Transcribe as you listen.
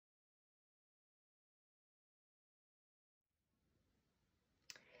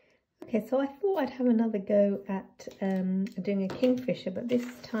Okay, so I thought I'd have another go at doing a kingfisher, but this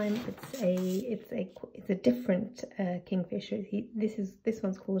time it's a different kingfisher. This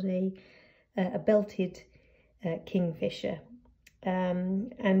one's called a belted kingfisher,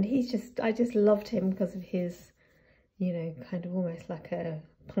 and I just loved him because of his, you know, kind of almost like a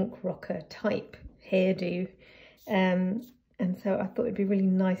punk rocker type hairdo, and so I thought it'd be really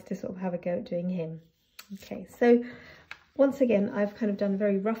nice to sort of have a go at doing him. Okay, so once again, I've kind of done a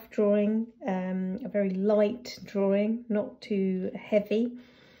very rough drawing, a very light drawing, not too heavy,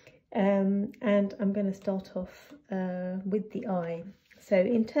 and I'm going to start off with the eye. So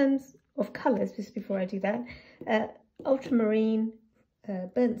in terms of colours, just before I do that, ultramarine,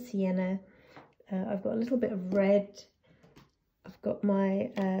 burnt sienna, I've got a little bit of red, I've got my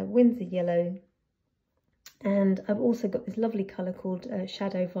Windsor yellow, and I've also got this lovely colour called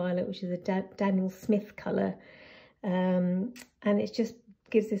shadow violet, which is a Daniel Smith colour. And it just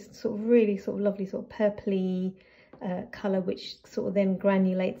gives this sort of really sort of lovely sort of purpley colour, which sort of then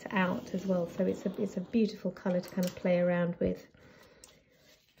granulates out as well. So it's a beautiful colour to kind of play around with.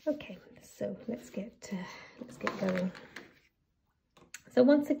 Okay, so let's get going. So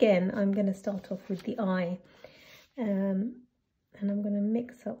once again, I'm going to start off with the eye, and I'm going to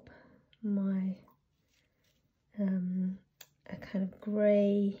mix up my a kind of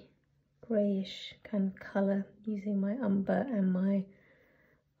greyish kind of colour using my umber and my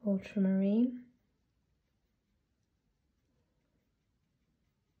ultramarine.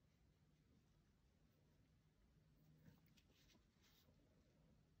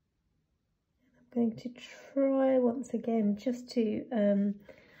 I'm going to try once again just to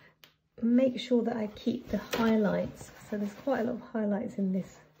make sure that I keep the highlights. So there's quite a lot of highlights in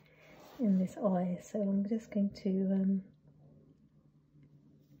this eye, so I'm just going to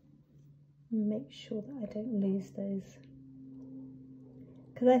make sure that I don't lose those,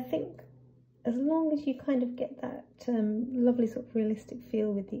 because I think as long as you kind of get that lovely sort of realistic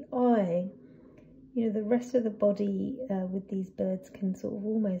feel with the eye, you know, the rest of the body with these birds can sort of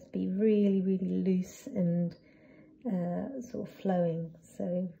almost be really, really loose and sort of flowing.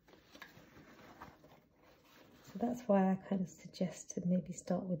 So that's why I kind of suggest to maybe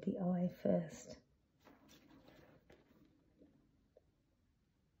start with the eye first.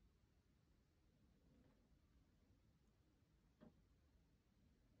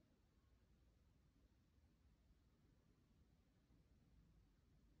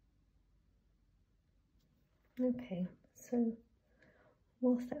 Okay, so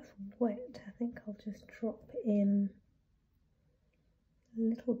whilst that's wet, I think I'll just drop in a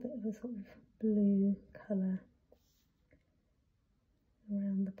little bit of a sort of blue colour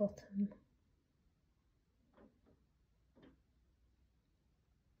around the bottom.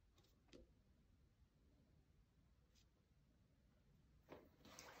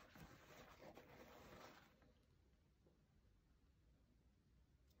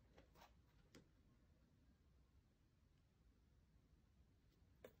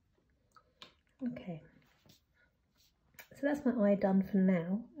 Okay, so that's my eye done for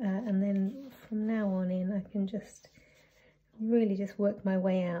now, and then from now on in I can just really just work my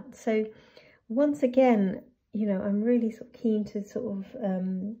way out. So once again, you know, I'm really sort of keen to sort of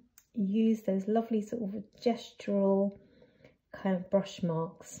use those lovely sort of gestural kind of brush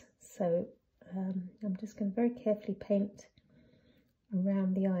marks. So I'm just going to very carefully paint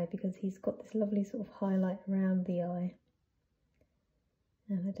around the eye, because he's got this lovely sort of highlight around the eye,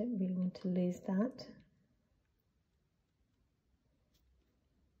 and I don't really want to lose that.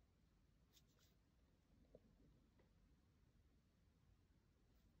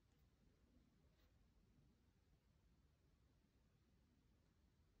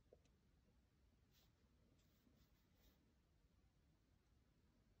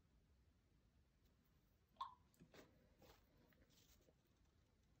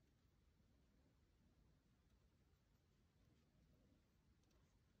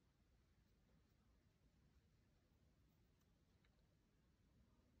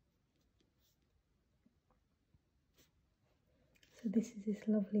 So this is this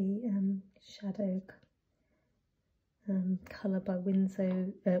lovely shadow colour by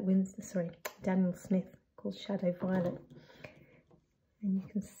Daniel Smith, called Shadow Violet. And you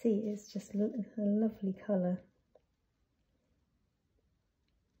can see it's just a lovely colour.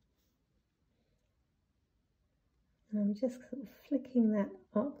 And I'm just sort of flicking that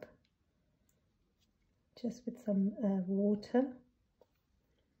up, just with some water,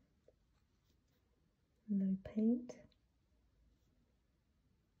 no paint.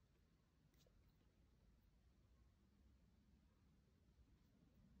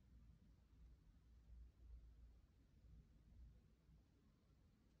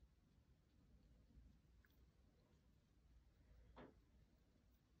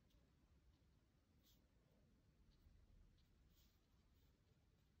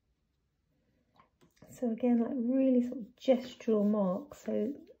 So again, like really sort of gestural marks.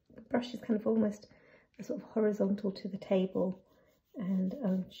 So the brush is kind of almost sort of horizontal to the table, and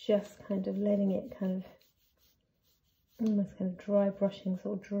I'm just kind of letting it kind of almost kind of dry brushing,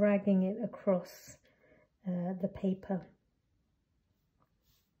 sort of dragging it across the paper.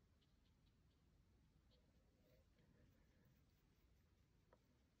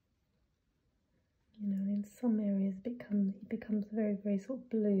 You know, in some areas it becomes very, very sort of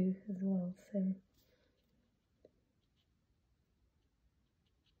blue as well. So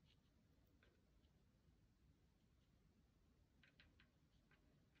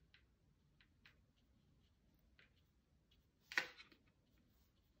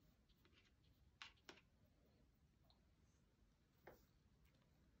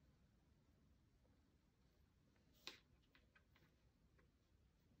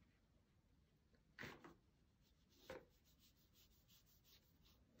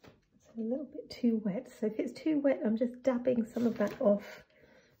a little bit too wet, so if it's too wet I'm just dabbing some of that off.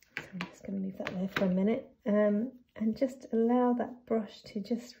 So I'm just going to leave that there for a minute, and just allow that brush to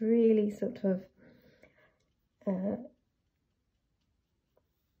just really sort of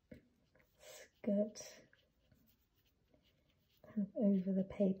skirt kind of over the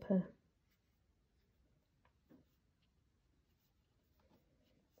paper.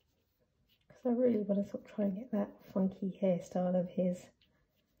 Because I really want to sort of try and get that funky hairstyle of his.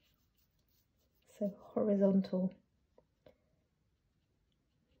 So horizontal.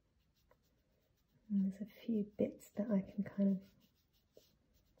 And there's a few bits that I can kind of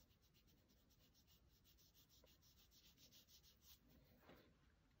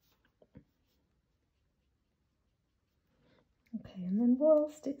okay, and then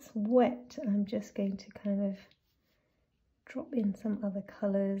whilst it's wet, I'm just going to kind of drop in some other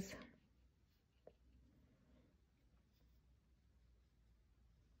colours.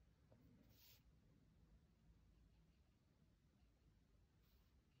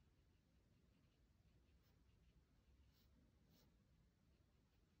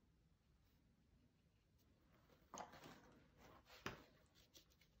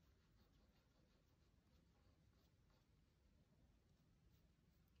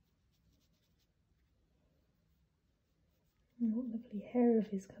 And what lovely hair of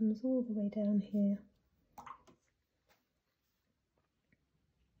his comes all the way down here.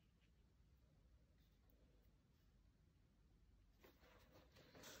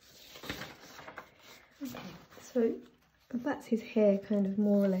 Okay, so that's his hair kind of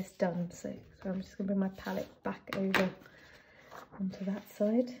more or less done. So I'm just going to bring my palette back over onto that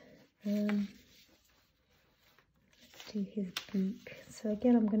side. Let's do his beak. So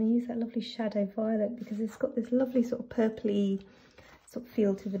again, I'm going to use that lovely shadow violet because it's got this lovely sort of purpley sort of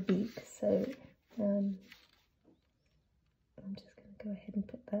feel to the beak. So I'm just going to go ahead and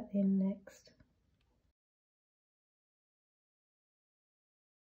put that in next.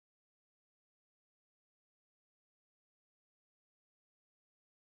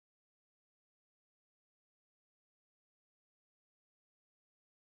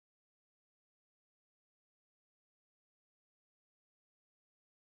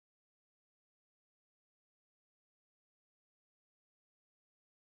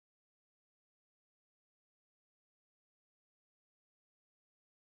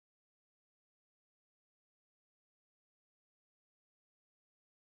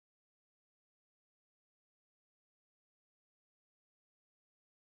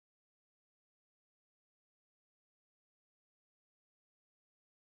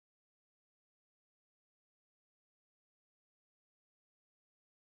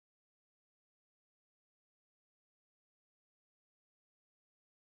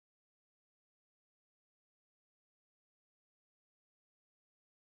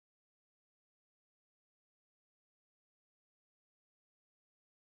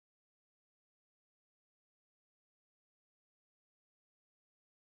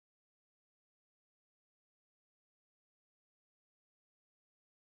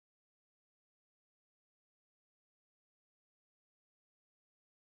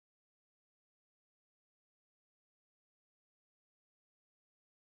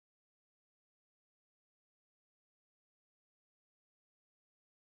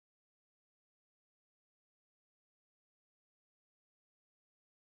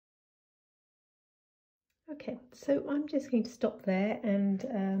 Okay, so I'm just going to stop there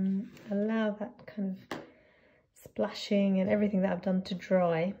and allow that kind of splashing and everything that I've done to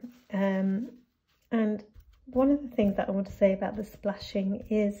dry. And one of the things that I want to say about the splashing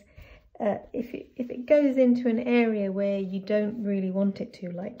is if it goes into an area where you don't really want it to,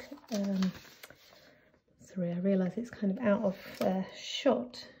 like, sorry, I realise it's kind of out of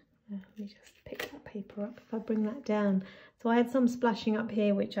shot. Let me just pick that paper up if I bring that down. So I had some splashing up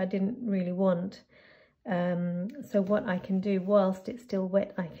here which I didn't really want. So what I can do whilst it's still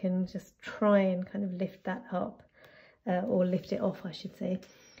wet, I can just try and kind of lift that up, or lift it off, I should say.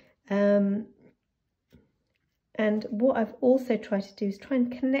 And what I've also tried to do is try and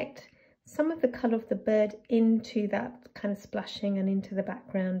connect some of the colour of the bird into that kind of splashing and into the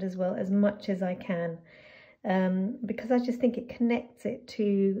background as well, as much as I can. Because I just think it connects it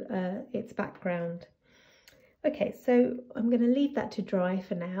to its background. Okay, so I'm going to leave that to dry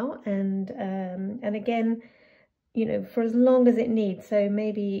for now, and again, you know, for as long as it needs. So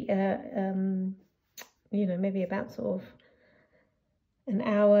maybe you know, maybe about sort of an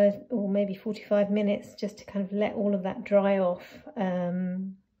hour or maybe 45 minutes, just to kind of let all of that dry off,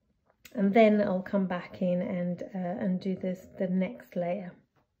 and then I'll come back in and do the next layer.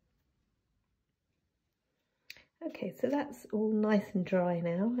 Okay, so that's all nice and dry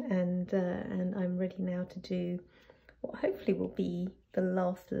now, and I'm ready now to do what hopefully will be the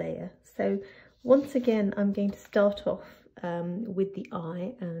last layer. So once again, I'm going to start off with the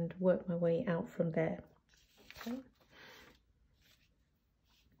eye and work my way out from there. Okay.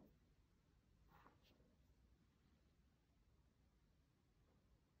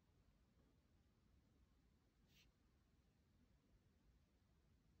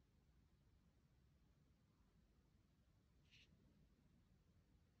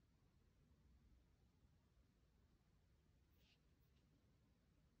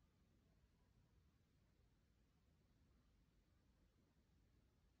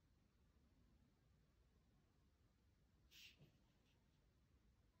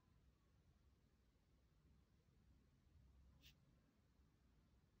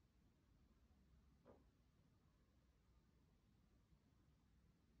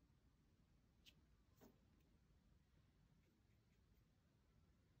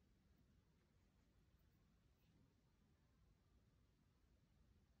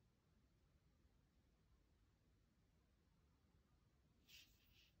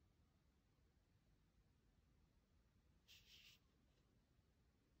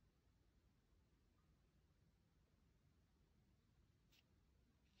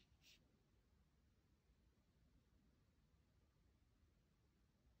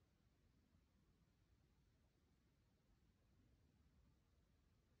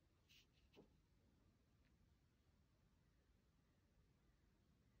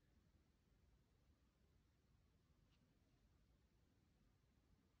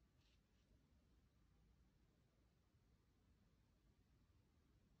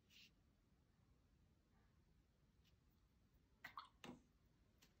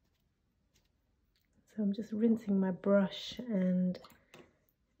 So I'm just rinsing my brush and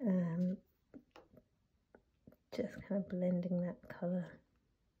just kind of blending that colour.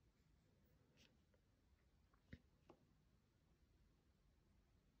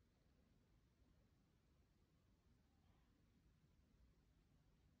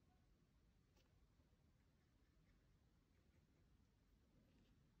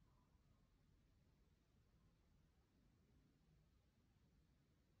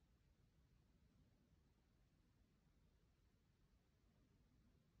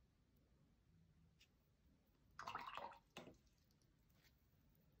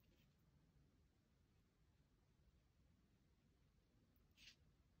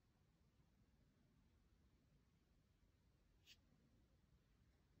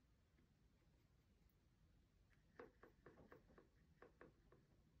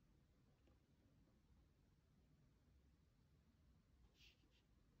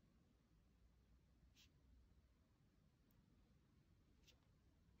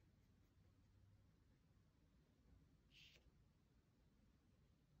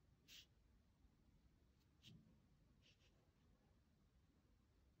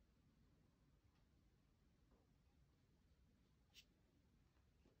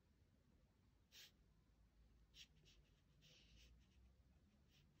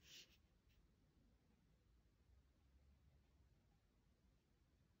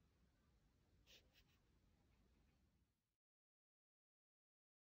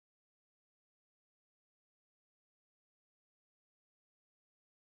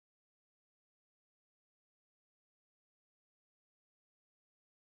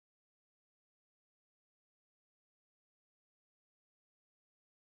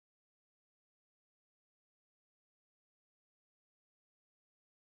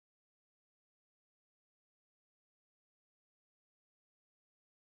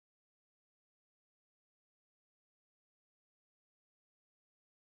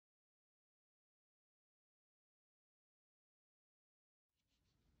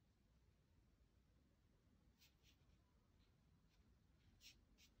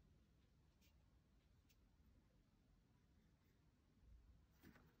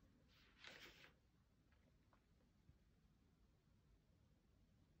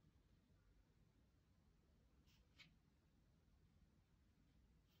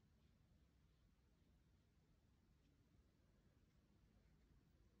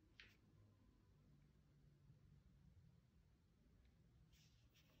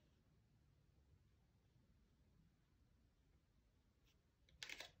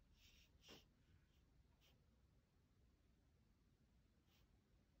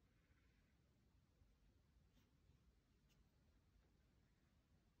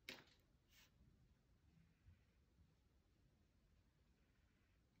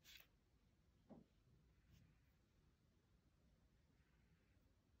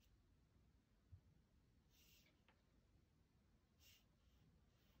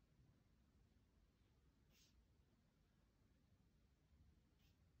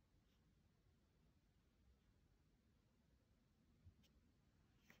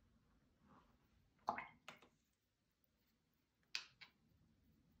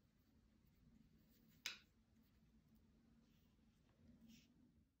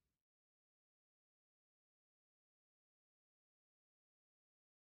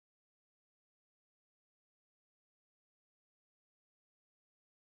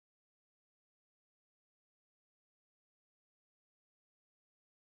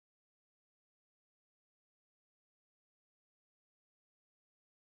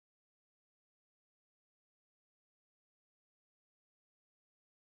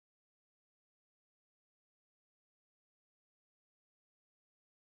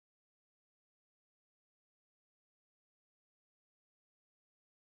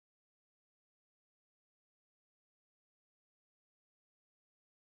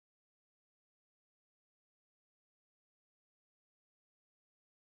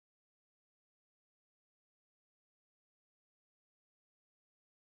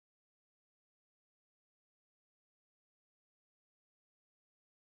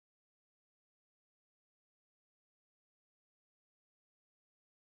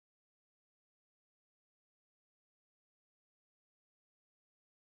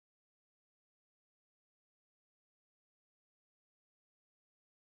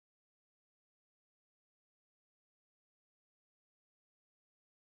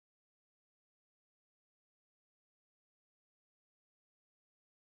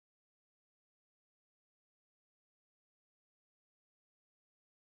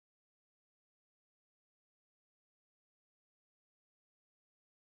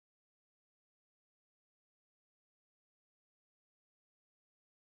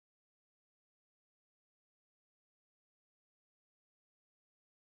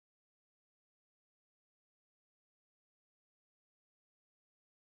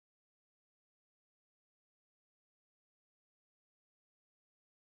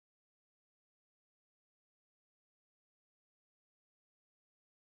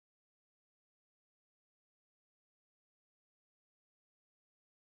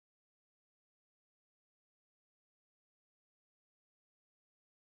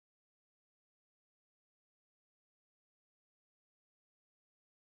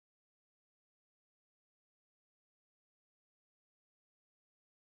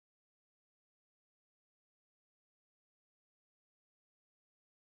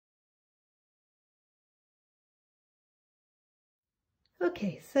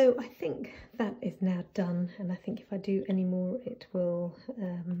 Okay, so I think that is now done, and I think if I do any more, it will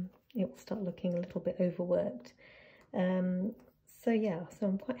start looking a little bit overworked. So yeah, so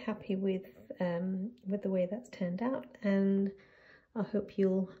I'm quite happy with the way that's turned out, and I hope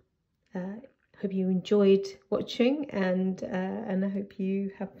you enjoyed watching, and I hope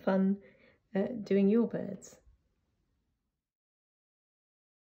you have fun doing your birds.